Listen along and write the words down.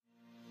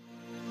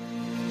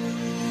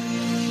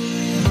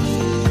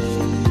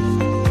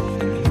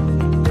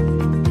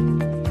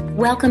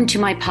Welcome to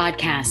my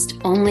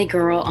podcast, Only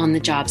Girl on the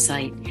Job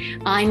Site.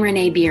 I'm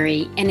Renee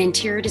Beery, an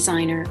interior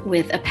designer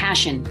with a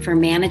passion for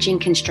managing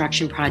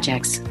construction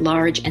projects,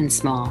 large and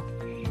small.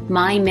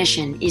 My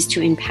mission is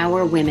to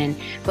empower women,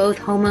 both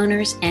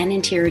homeowners and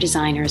interior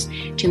designers,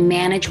 to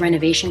manage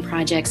renovation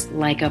projects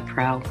like a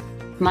pro.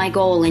 My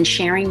goal in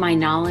sharing my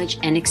knowledge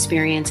and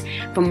experience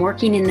from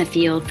working in the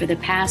field for the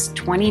past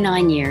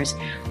 29 years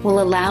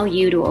will allow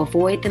you to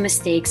avoid the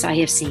mistakes I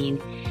have seen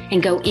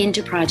and go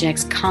into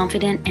projects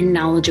confident and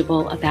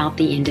knowledgeable about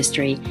the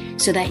industry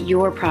so that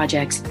your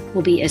projects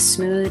will be as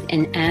smooth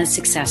and as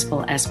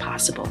successful as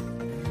possible.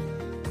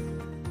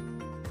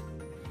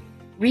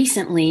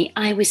 Recently,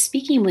 I was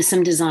speaking with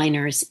some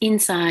designers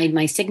inside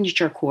my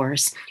signature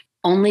course,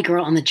 Only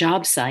Girl on the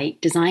Job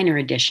Site, Designer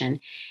Edition,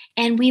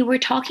 and we were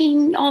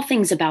talking all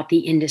things about the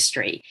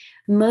industry.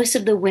 Most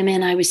of the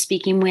women I was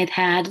speaking with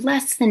had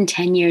less than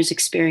 10 years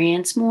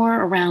experience, more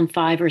around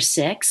 5 or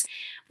 6,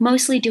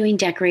 mostly doing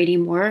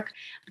decorating work,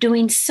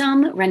 doing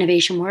some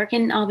renovation work,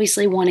 and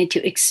obviously wanted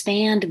to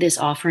expand this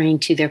offering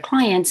to their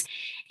clients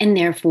and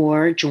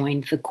therefore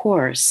joined the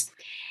course.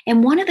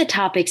 And one of the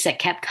topics that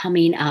kept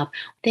coming up,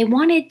 they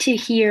wanted to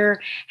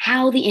hear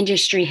how the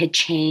industry had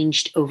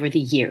changed over the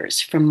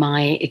years from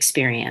my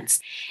experience.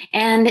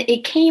 And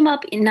it came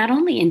up not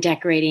only in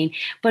decorating,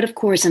 but of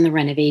course on the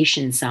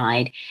renovation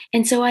side.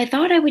 And so I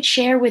thought I would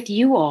share with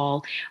you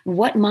all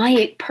what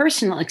my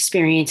personal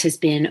experience has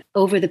been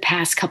over the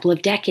past couple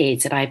of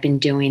decades that I've been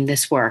doing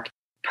this work.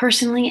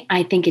 Personally,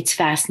 I think it's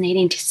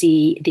fascinating to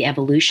see the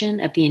evolution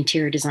of the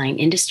interior design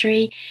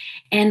industry,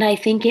 and I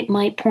think it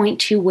might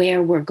point to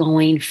where we're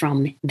going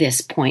from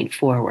this point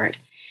forward.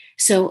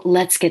 So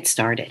let's get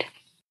started.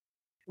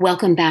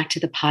 Welcome back to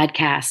the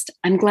podcast.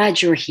 I'm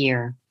glad you're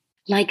here.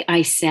 Like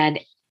I said,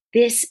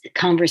 this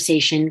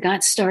conversation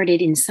got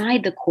started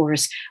inside the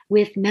course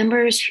with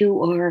members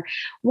who are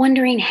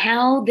wondering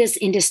how this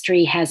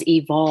industry has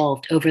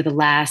evolved over the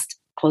last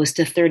close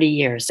to 30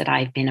 years that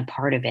I've been a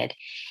part of it.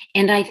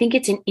 And I think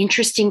it's an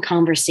interesting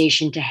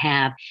conversation to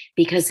have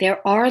because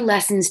there are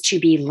lessons to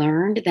be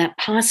learned that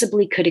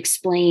possibly could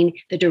explain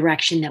the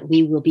direction that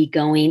we will be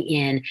going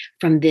in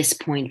from this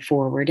point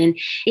forward. And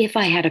if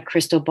I had a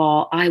crystal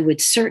ball, I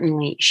would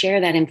certainly share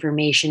that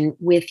information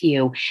with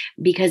you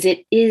because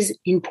it is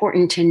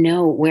important to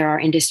know where our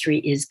industry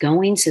is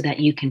going so that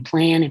you can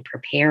plan and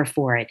prepare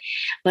for it.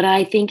 But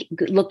I think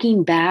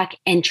looking back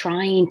and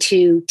trying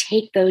to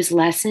take those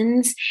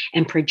lessons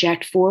and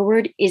project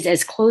forward is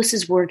as close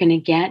as we're going to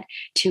get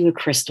to a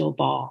crystal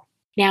ball.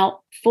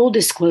 Now, full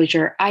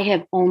disclosure, I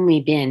have only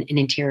been an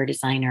interior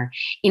designer.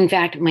 In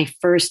fact, my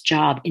first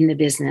job in the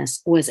business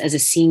was as a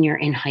senior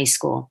in high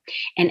school.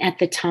 And at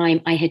the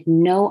time, I had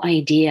no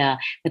idea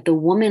that the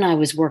woman I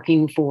was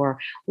working for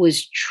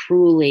was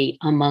truly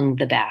among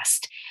the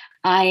best.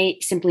 I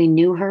simply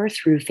knew her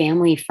through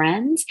family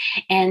friends,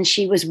 and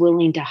she was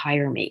willing to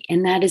hire me.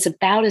 And that is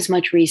about as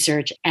much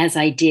research as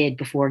I did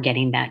before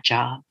getting that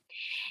job.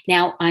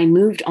 Now, I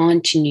moved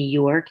on to New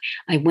York.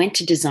 I went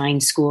to design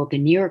school, the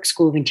New York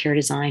School of Interior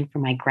Design, for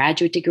my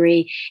graduate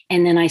degree.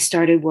 And then I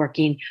started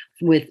working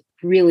with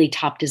really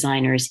top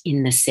designers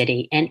in the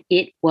city. And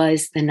it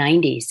was the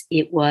 90s.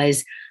 It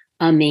was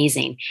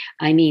amazing.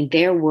 I mean,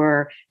 there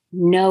were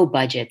no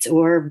budgets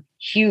or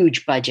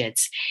huge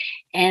budgets,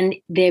 and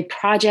the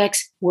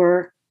projects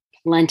were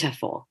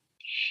plentiful.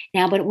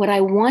 Now, but what I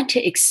want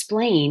to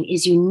explain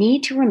is you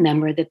need to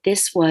remember that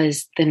this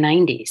was the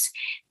 90s.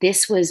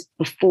 This was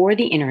before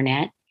the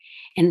internet,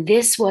 and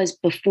this was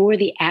before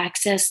the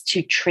access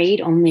to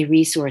trade-only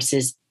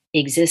resources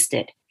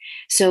existed.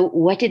 So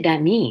what did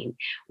that mean?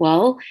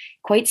 Well,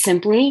 quite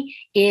simply,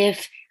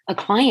 if a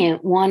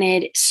client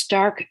wanted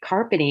stark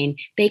carpeting,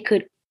 they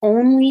could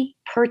only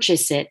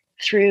purchase it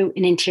through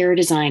an interior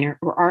designer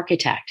or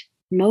architect,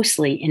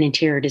 mostly an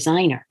interior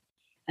designer.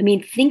 I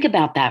mean, think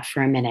about that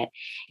for a minute.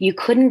 You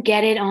couldn't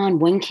get it on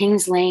One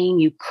Kings Lane.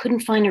 You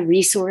couldn't find a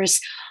resource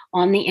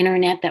on the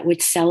internet that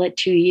would sell it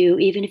to you,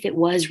 even if it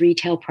was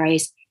retail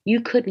price.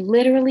 You could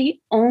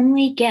literally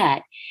only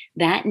get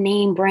that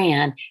name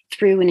brand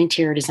through an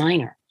interior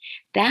designer.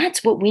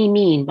 That's what we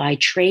mean by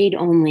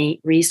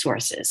trade-only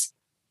resources.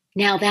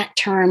 Now, that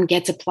term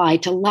gets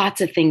applied to lots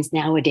of things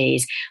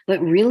nowadays,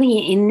 but really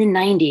in the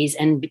 90s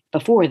and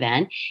before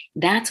then,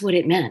 that's what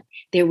it meant.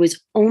 There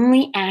was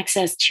only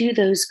access to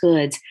those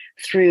goods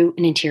through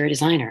an interior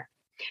designer.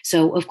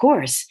 So, of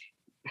course,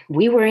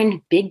 we were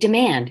in big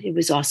demand. It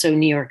was also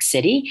New York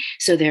City,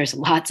 so there's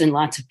lots and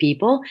lots of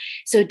people.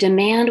 So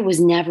demand was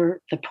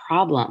never the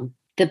problem.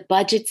 The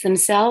budgets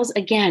themselves,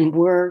 again,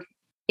 were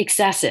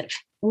excessive,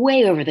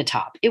 way over the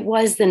top. It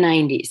was the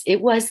 90s.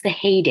 It was the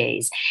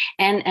heydays.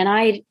 And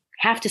I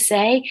have to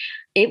say,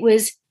 it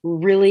was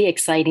really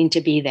exciting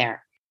to be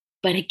there.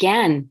 But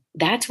again,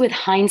 that's with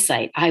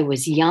hindsight. I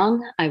was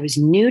young, I was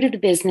new to the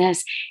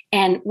business.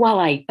 And while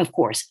I, of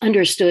course,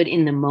 understood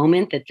in the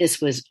moment that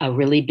this was a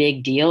really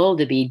big deal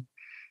to be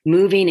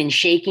moving and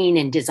shaking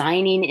and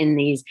designing in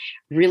these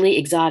really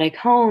exotic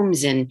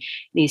homes and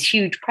these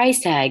huge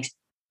price tags,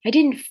 I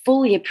didn't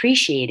fully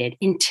appreciate it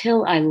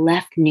until I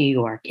left New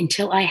York,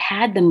 until I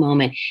had the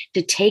moment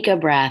to take a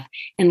breath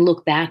and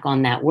look back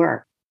on that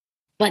work.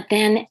 But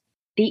then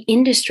the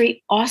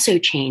industry also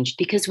changed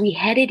because we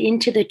headed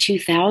into the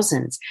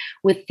 2000s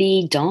with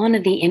the dawn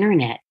of the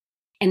internet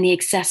and the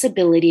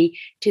accessibility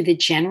to the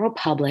general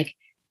public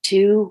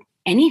to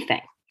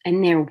anything.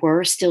 And there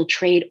were still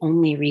trade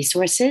only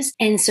resources.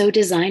 And so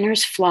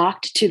designers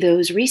flocked to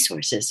those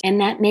resources. And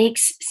that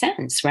makes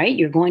sense, right?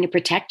 You're going to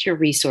protect your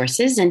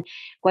resources. And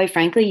quite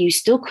frankly, you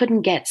still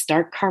couldn't get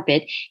Stark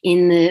Carpet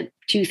in the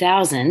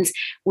 2000s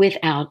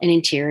without an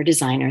interior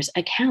designer's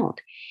account.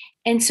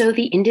 And so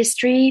the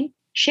industry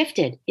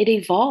shifted, it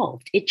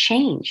evolved, it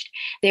changed.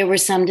 There were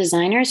some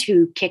designers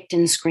who kicked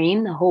and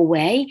screamed the whole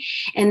way.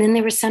 And then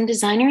there were some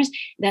designers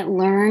that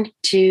learned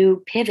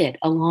to pivot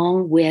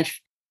along with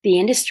the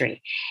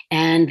industry.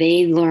 And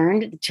they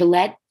learned to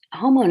let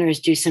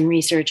homeowners do some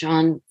research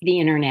on the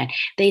internet.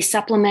 They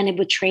supplemented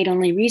with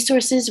trade-only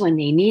resources when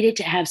they needed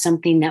to have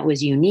something that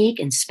was unique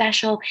and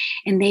special.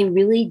 And they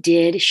really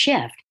did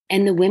shift.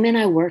 And the women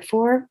I worked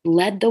for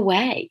led the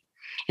way.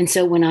 And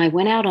so when I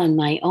went out on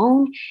my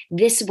own,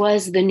 this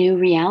was the new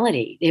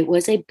reality. It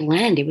was a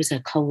blend. It was a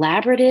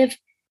collaborative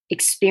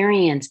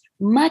experience,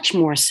 much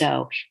more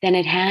so than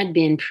it had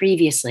been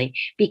previously,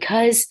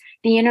 because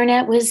the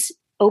internet was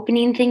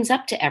opening things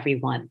up to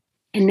everyone.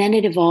 And then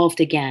it evolved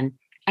again.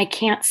 I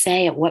can't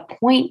say at what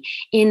point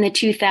in the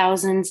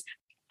 2000s,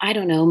 I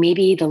don't know,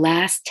 maybe the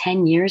last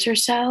 10 years or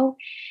so,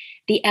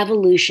 the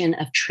evolution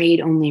of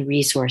trade-only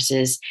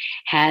resources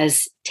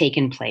has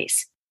taken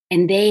place.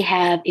 And they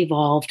have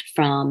evolved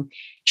from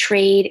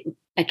trade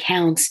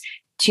accounts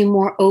to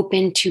more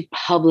open to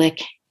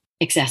public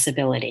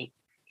accessibility.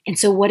 And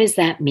so what does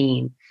that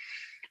mean?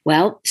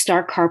 Well,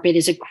 Stark Carpet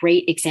is a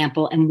great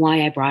example and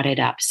why I brought it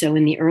up. So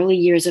in the early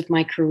years of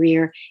my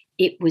career,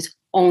 it was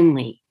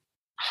only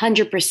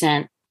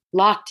 100%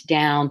 locked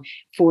down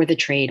for the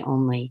trade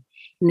only.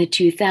 In the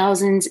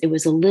 2000s, it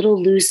was a little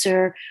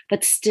looser,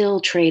 but still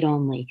trade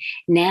only.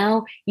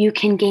 Now you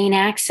can gain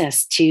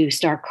access to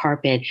Stark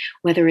Carpet,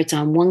 whether it's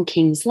on One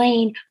Kings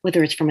Lane,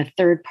 whether it's from a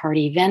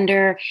third-party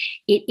vendor.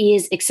 It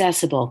is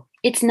accessible.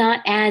 It's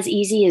not as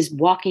easy as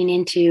walking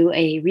into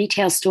a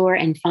retail store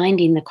and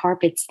finding the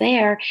carpets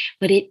there,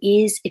 but it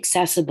is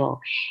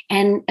accessible.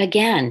 And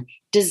again,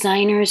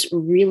 designers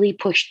really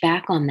pushed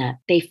back on that.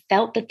 They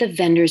felt that the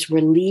vendors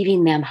were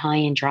leaving them high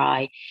and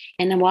dry.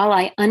 And while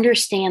I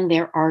understand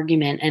their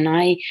argument, and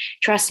I,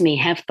 trust me,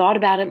 have thought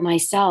about it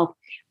myself,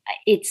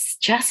 it's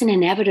just an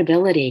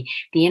inevitability.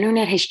 The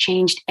internet has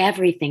changed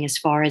everything as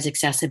far as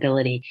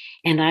accessibility.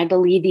 And I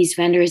believe these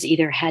vendors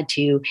either had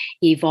to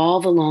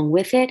evolve along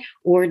with it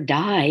or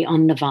die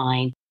on the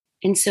vine.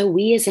 And so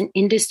we as an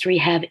industry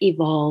have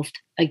evolved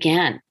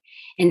again.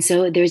 And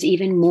so there's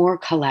even more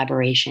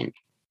collaboration.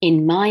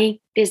 In my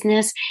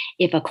business,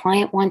 if a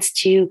client wants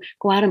to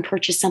go out and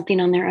purchase something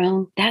on their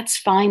own, that's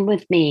fine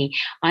with me.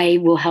 I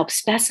will help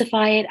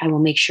specify it. I will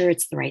make sure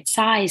it's the right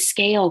size,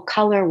 scale,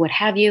 color, what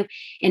have you.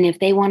 And if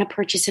they want to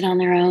purchase it on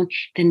their own,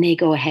 then they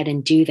go ahead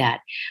and do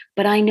that.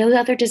 But I know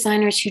other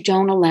designers who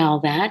don't allow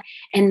that,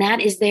 and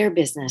that is their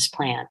business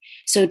plan.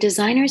 So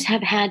designers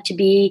have had to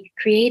be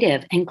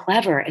creative and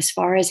clever as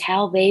far as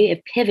how they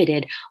have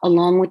pivoted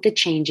along with the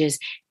changes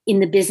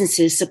in the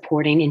businesses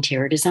supporting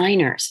interior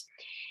designers.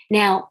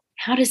 Now,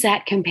 how does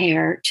that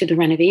compare to the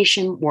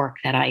renovation work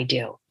that I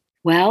do?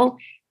 Well,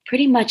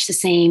 pretty much the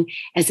same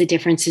as the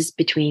differences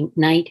between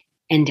night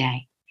and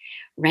day.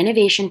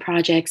 Renovation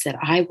projects that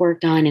I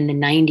worked on in the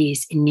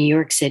 90s in New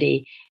York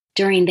City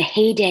during the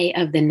heyday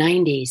of the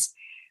 90s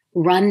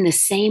run the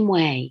same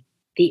way,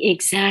 the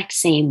exact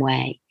same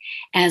way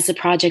as the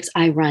projects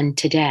I run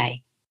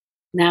today.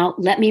 Now,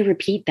 let me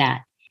repeat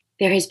that.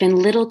 There has been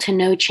little to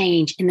no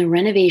change in the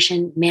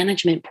renovation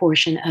management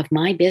portion of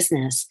my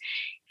business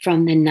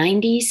from the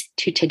 90s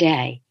to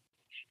today.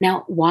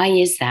 Now, why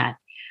is that?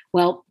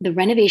 Well, the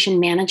renovation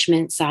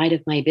management side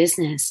of my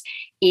business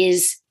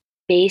is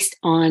based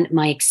on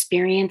my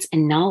experience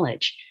and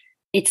knowledge.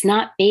 It's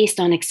not based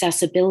on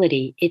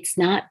accessibility. It's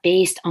not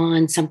based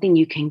on something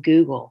you can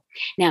Google.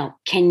 Now,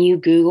 can you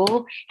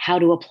Google how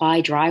to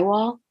apply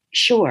drywall?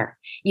 Sure,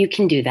 you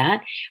can do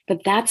that,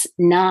 but that's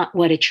not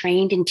what a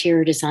trained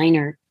interior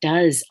designer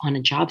does on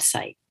a job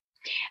site.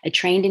 A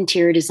trained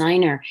interior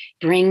designer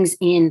brings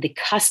in the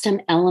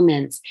custom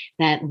elements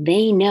that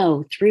they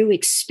know through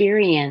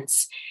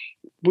experience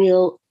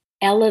will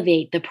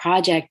elevate the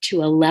project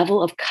to a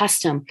level of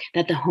custom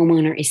that the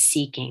homeowner is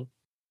seeking.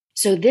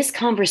 So this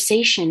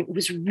conversation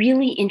was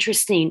really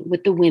interesting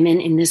with the women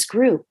in this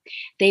group.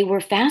 They were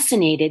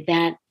fascinated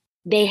that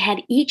they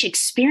had each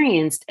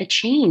experienced a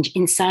change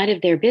inside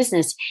of their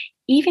business,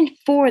 even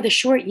for the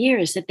short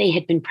years that they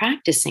had been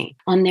practicing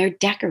on their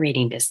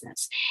decorating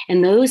business.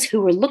 And those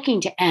who were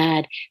looking to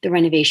add the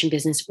renovation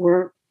business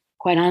were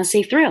quite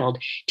honestly thrilled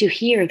to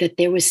hear that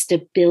there was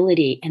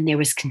stability and there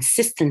was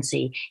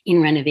consistency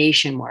in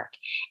renovation work.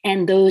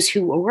 And those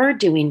who were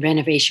doing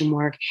renovation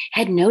work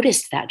had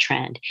noticed that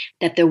trend,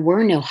 that there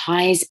were no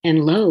highs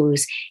and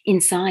lows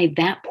inside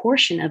that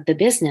portion of the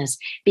business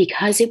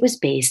because it was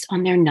based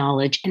on their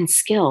knowledge and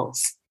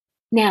skills.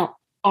 Now,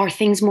 are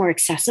things more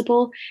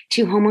accessible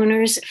to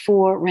homeowners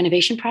for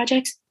renovation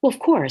projects? Well, of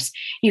course.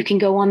 You can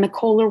go on the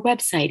Kohler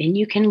website and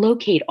you can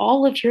locate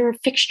all of your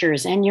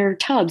fixtures and your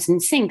tubs and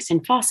sinks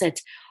and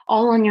faucets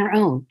all on your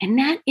own. And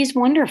that is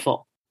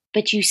wonderful.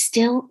 But you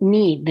still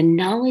need the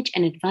knowledge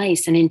and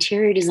advice an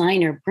interior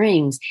designer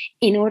brings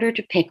in order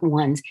to pick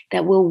ones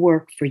that will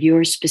work for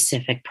your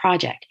specific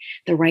project.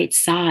 The right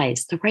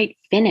size, the right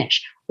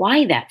finish.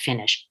 Why that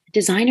finish? The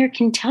designer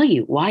can tell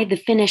you why the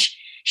finish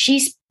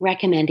she's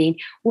recommending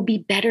will be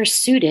better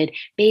suited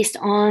based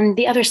on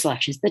the other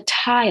selections, the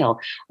tile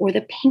or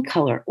the paint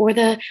color or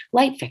the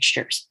light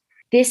fixtures.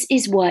 This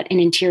is what an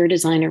interior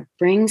designer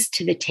brings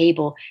to the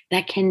table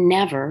that can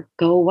never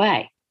go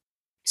away.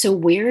 So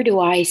where do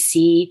I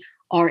see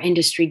our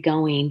industry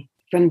going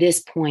from this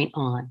point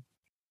on?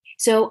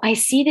 So I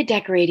see the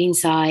decorating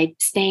side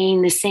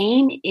staying the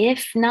same,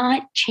 if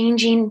not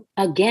changing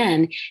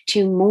again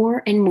to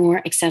more and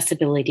more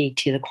accessibility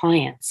to the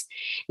clients.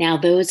 Now,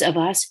 those of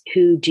us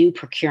who do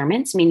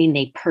procurements, meaning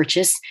they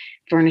purchase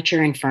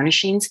furniture and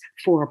furnishings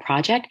for a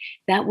project,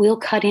 that will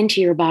cut into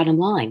your bottom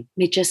line.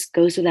 It just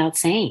goes without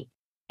saying.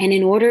 And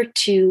in order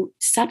to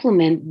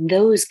supplement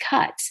those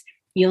cuts,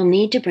 you'll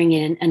need to bring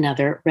in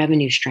another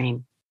revenue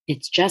stream.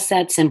 It's just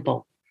that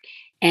simple.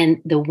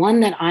 And the one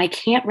that I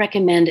can't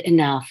recommend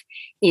enough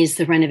is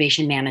the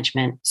renovation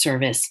management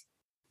service.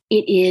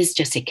 It is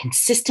just a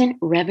consistent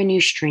revenue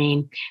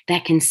stream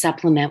that can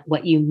supplement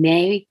what you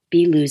may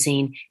be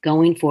losing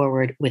going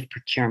forward with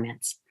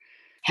procurements.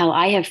 Hell,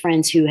 I have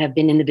friends who have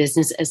been in the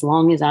business as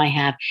long as I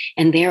have,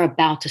 and they're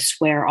about to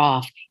swear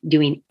off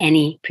doing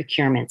any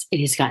procurements. It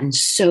has gotten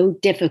so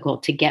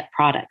difficult to get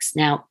products.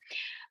 Now,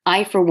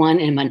 I, for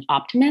one, am an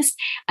optimist.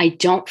 I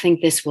don't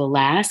think this will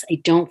last. I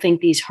don't think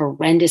these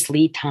horrendous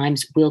lead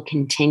times will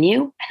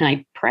continue. And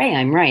I pray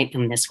I'm right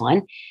on this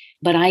one.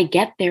 But I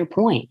get their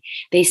point.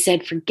 They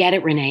said, forget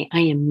it, Renee.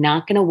 I am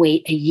not going to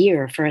wait a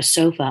year for a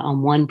sofa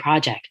on one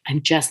project.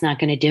 I'm just not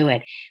going to do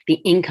it.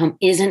 The income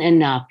isn't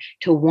enough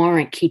to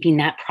warrant keeping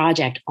that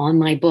project on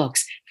my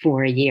books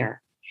for a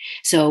year.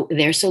 So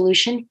their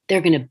solution, they're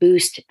going to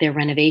boost their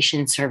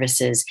renovation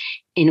services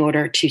in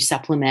order to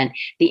supplement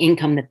the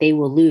income that they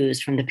will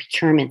lose from the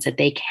procurements that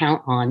they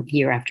count on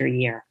year after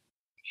year.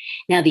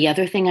 Now, the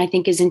other thing I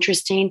think is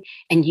interesting,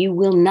 and you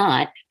will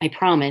not, I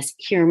promise,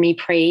 hear me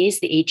praise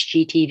the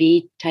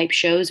HGTV type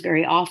shows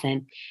very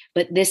often,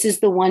 but this is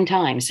the one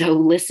time, so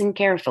listen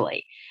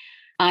carefully.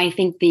 I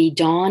think the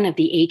dawn of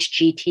the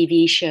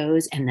HGTV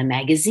shows and the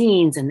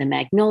magazines and the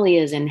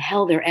Magnolias, and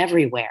hell, they're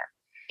everywhere,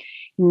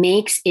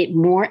 makes it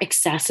more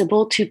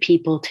accessible to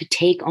people to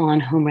take on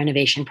home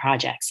renovation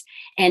projects.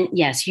 And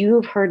yes, you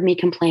have heard me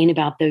complain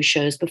about those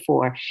shows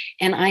before.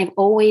 And I've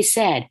always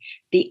said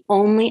the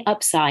only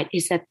upside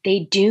is that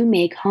they do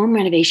make home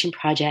renovation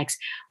projects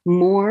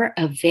more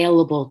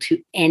available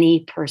to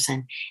any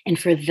person. And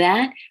for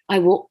that, I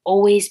will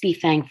always be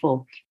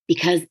thankful,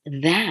 because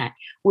that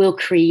will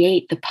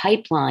create the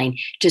pipeline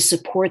to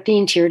support the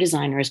interior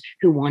designers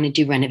who want to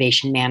do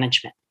renovation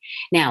management.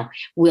 Now,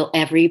 will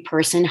every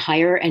person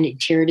hire an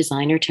interior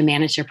designer to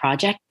manage their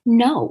project?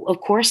 No,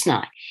 of course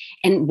not.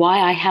 And why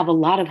I have a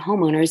lot of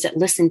homeowners that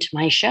listen to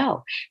my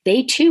show.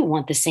 They too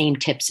want the same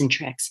tips and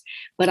tricks.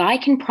 But I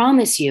can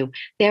promise you,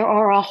 there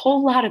are a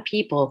whole lot of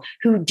people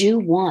who do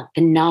want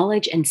the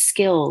knowledge and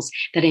skills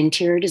that an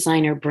interior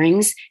designer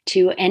brings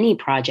to any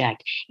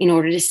project in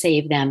order to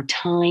save them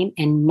time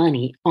and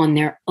money on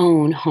their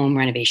own home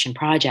renovation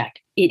project.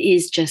 It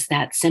is just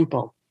that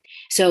simple.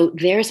 So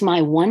there's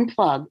my one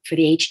plug for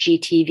the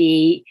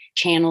HGTV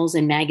channels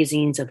and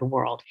magazines of the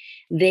world.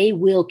 They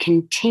will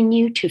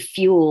continue to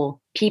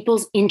fuel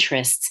people's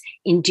interests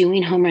in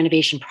doing home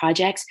renovation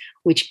projects,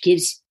 which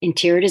gives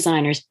interior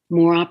designers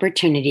more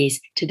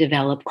opportunities to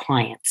develop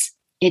clients.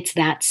 It's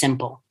that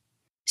simple.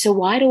 So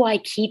why do I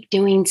keep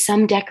doing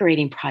some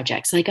decorating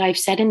projects? Like I've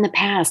said in the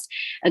past,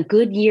 a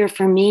good year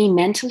for me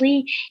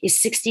mentally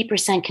is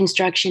 60%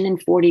 construction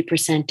and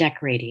 40%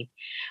 decorating.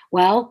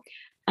 Well,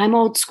 I'm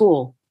old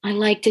school. I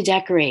like to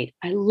decorate.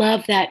 I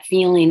love that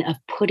feeling of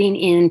putting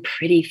in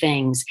pretty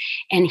things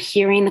and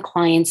hearing the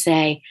client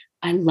say,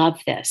 I love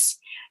this.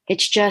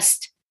 It's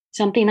just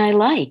something I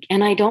like.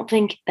 And I don't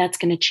think that's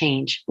going to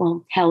change.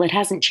 Well, hell, it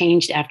hasn't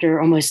changed after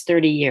almost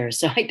 30 years.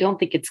 So I don't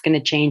think it's going to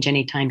change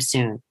anytime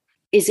soon.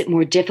 Is it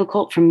more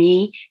difficult for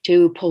me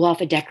to pull off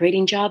a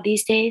decorating job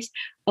these days?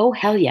 Oh,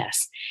 hell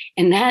yes.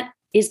 And that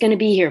is going to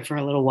be here for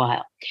a little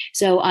while.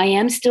 So I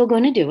am still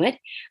going to do it.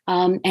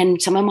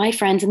 And some of my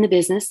friends in the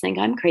business think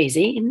I'm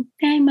crazy, and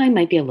I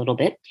might be a little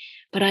bit,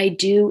 but I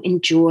do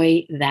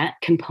enjoy that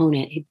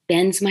component. It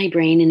bends my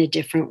brain in a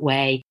different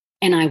way.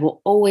 And I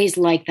will always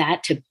like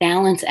that to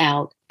balance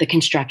out the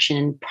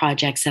construction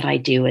projects that I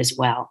do as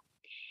well.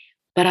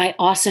 But I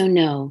also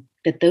know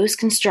that those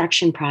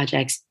construction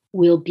projects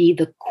will be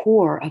the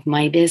core of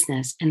my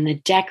business, and the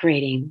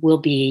decorating will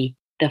be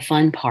the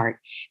fun part,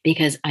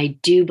 because I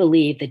do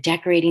believe the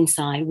decorating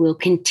side will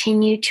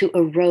continue to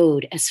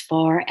erode as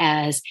far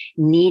as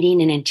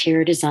needing an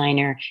interior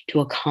designer to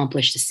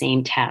accomplish the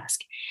same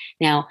task.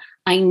 Now,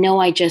 I know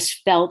I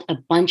just felt a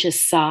bunch of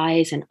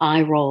sighs and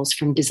eye rolls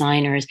from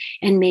designers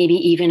and maybe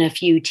even a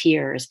few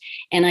tears.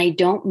 And I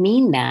don't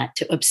mean that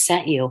to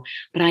upset you,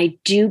 but I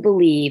do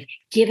believe,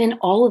 given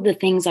all of the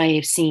things I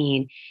have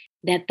seen,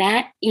 that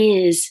that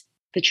is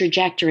the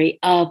trajectory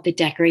of the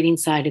decorating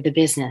side of the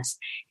business.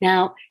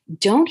 Now,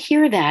 don't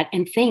hear that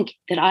and think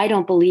that I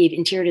don't believe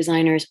interior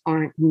designers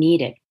aren't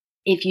needed.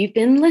 If you've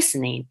been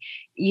listening,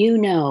 you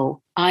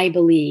know I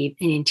believe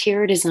an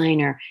interior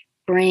designer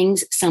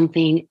brings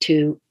something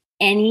to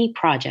any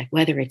project,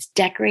 whether it's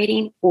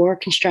decorating or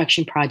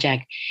construction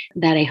project,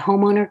 that a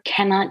homeowner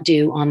cannot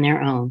do on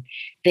their own.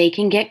 They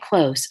can get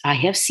close. I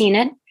have seen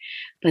it,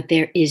 but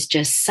there is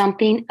just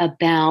something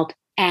about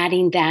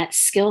adding that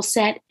skill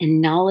set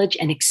and knowledge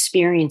and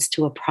experience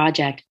to a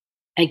project,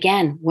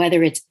 again,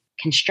 whether it's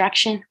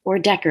construction or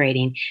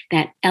decorating,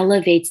 that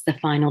elevates the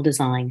final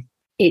design.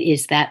 It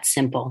is that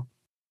simple.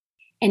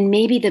 And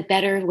maybe the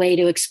better way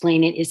to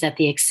explain it is that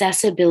the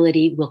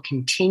accessibility will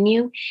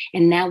continue,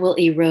 and that will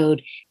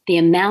erode the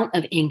amount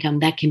of income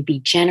that can be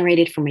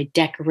generated from a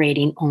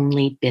decorating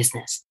only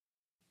business.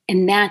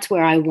 And that's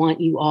where I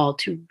want you all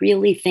to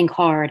really think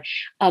hard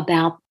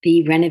about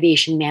the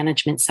renovation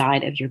management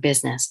side of your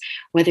business.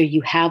 Whether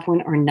you have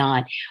one or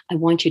not, I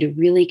want you to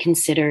really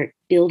consider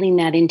building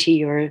that into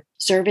your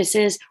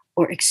services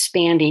or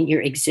expanding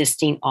your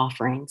existing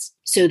offerings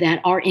so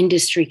that our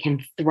industry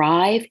can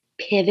thrive,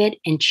 pivot,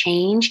 and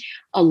change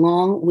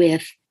along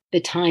with the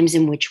times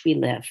in which we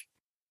live.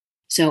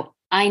 So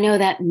I know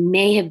that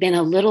may have been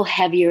a little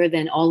heavier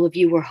than all of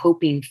you were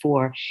hoping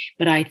for,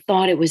 but I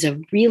thought it was a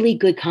really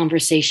good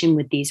conversation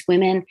with these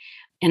women.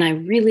 And I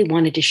really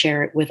wanted to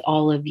share it with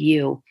all of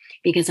you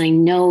because I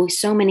know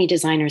so many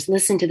designers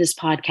listen to this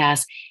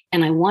podcast,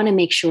 and I want to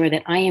make sure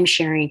that I am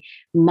sharing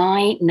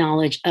my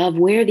knowledge of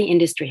where the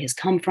industry has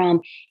come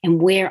from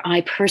and where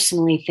I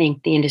personally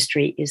think the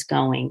industry is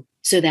going,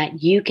 so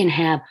that you can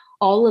have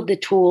all of the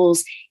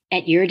tools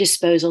at your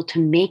disposal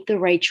to make the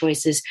right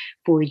choices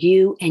for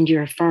you and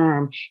your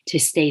firm to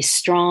stay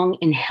strong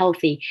and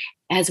healthy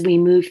as we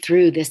move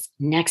through this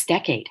next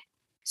decade.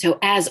 So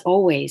as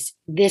always,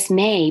 this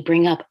may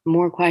bring up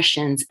more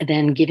questions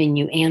than giving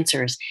you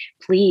answers.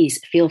 Please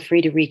feel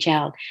free to reach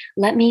out.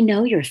 Let me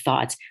know your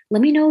thoughts.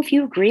 Let me know if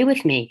you agree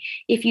with me.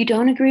 If you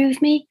don't agree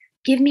with me,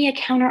 give me a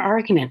counter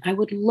argument. I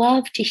would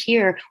love to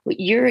hear what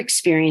you're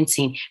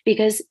experiencing,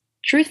 because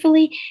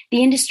truthfully,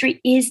 the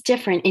industry is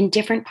different in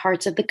different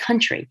parts of the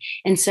country.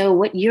 And so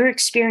what you're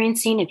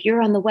experiencing, if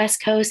you're on the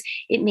West Coast,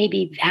 it may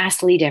be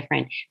vastly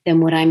different than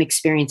what I'm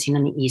experiencing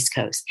on the East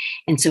Coast.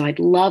 And so I'd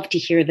love to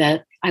hear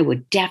that. I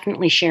would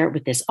definitely share it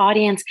with this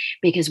audience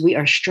because we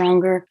are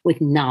stronger with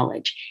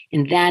knowledge.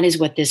 And that is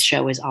what this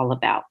show is all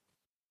about.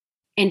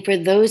 And for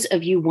those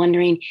of you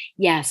wondering,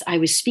 yes, I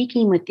was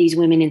speaking with these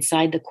women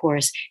inside the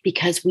course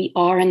because we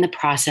are in the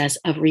process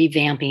of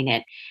revamping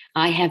it.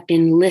 I have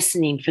been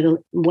listening for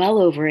well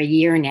over a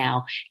year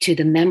now to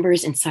the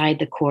members inside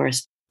the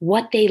course,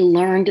 what they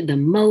learned the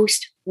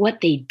most,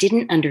 what they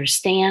didn't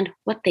understand,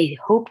 what they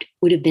hoped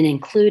would have been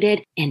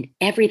included, and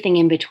everything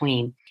in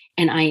between.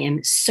 And I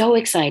am so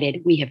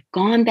excited. We have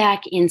gone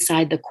back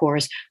inside the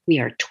course. We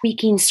are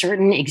tweaking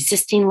certain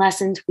existing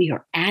lessons. We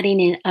are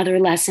adding in other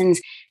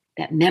lessons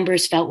that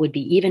members felt would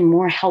be even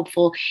more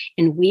helpful.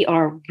 And we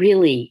are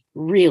really,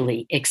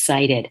 really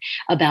excited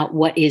about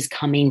what is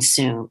coming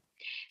soon.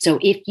 So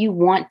if you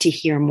want to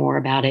hear more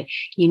about it,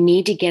 you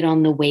need to get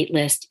on the wait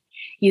list.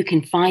 You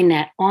can find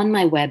that on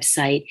my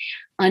website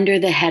under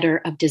the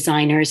header of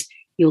designers.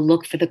 You'll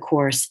look for the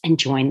course and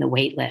join the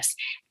wait list.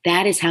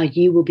 That is how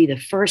you will be the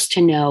first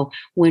to know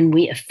when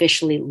we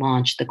officially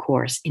launch the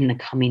course in the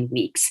coming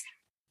weeks.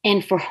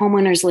 And for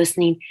homeowners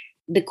listening,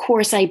 the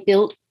course I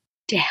built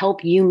to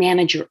help you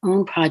manage your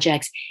own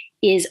projects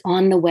is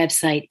on the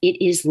website.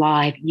 It is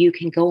live. You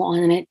can go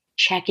on it,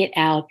 check it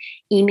out,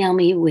 email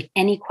me with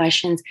any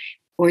questions,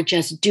 or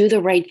just do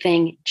the right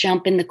thing,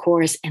 jump in the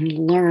course and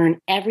learn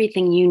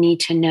everything you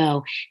need to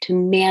know to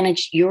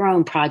manage your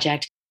own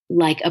project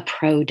like a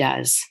pro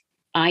does.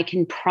 I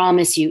can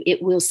promise you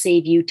it will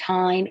save you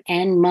time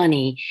and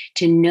money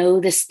to know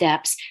the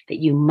steps that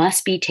you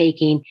must be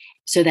taking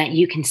so that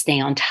you can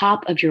stay on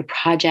top of your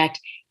project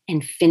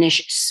and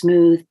finish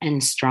smooth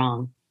and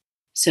strong.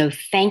 So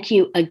thank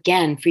you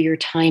again for your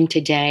time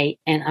today,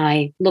 and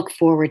I look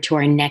forward to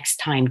our next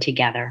time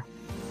together.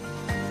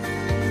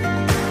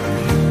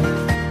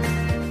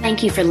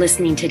 Thank you for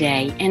listening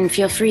today, and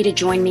feel free to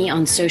join me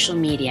on social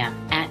media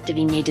at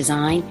Davinia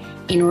Design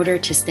in order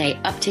to stay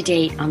up to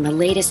date on the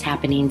latest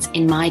happenings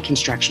in my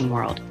construction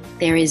world.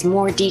 There is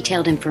more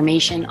detailed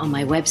information on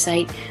my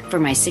website for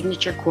my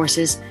signature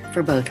courses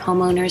for both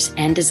homeowners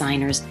and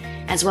designers,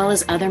 as well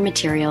as other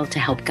material to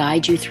help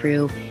guide you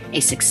through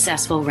a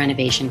successful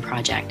renovation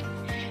project.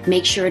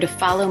 Make sure to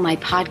follow my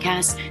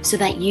podcast so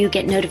that you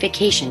get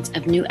notifications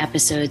of new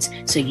episodes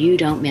so you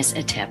don't miss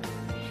a tip.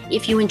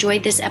 If you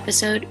enjoyed this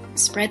episode,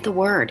 spread the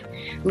word.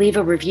 Leave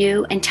a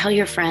review and tell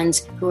your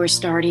friends who are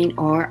starting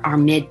or are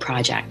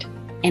mid-project.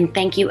 And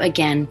thank you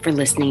again for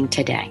listening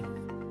today.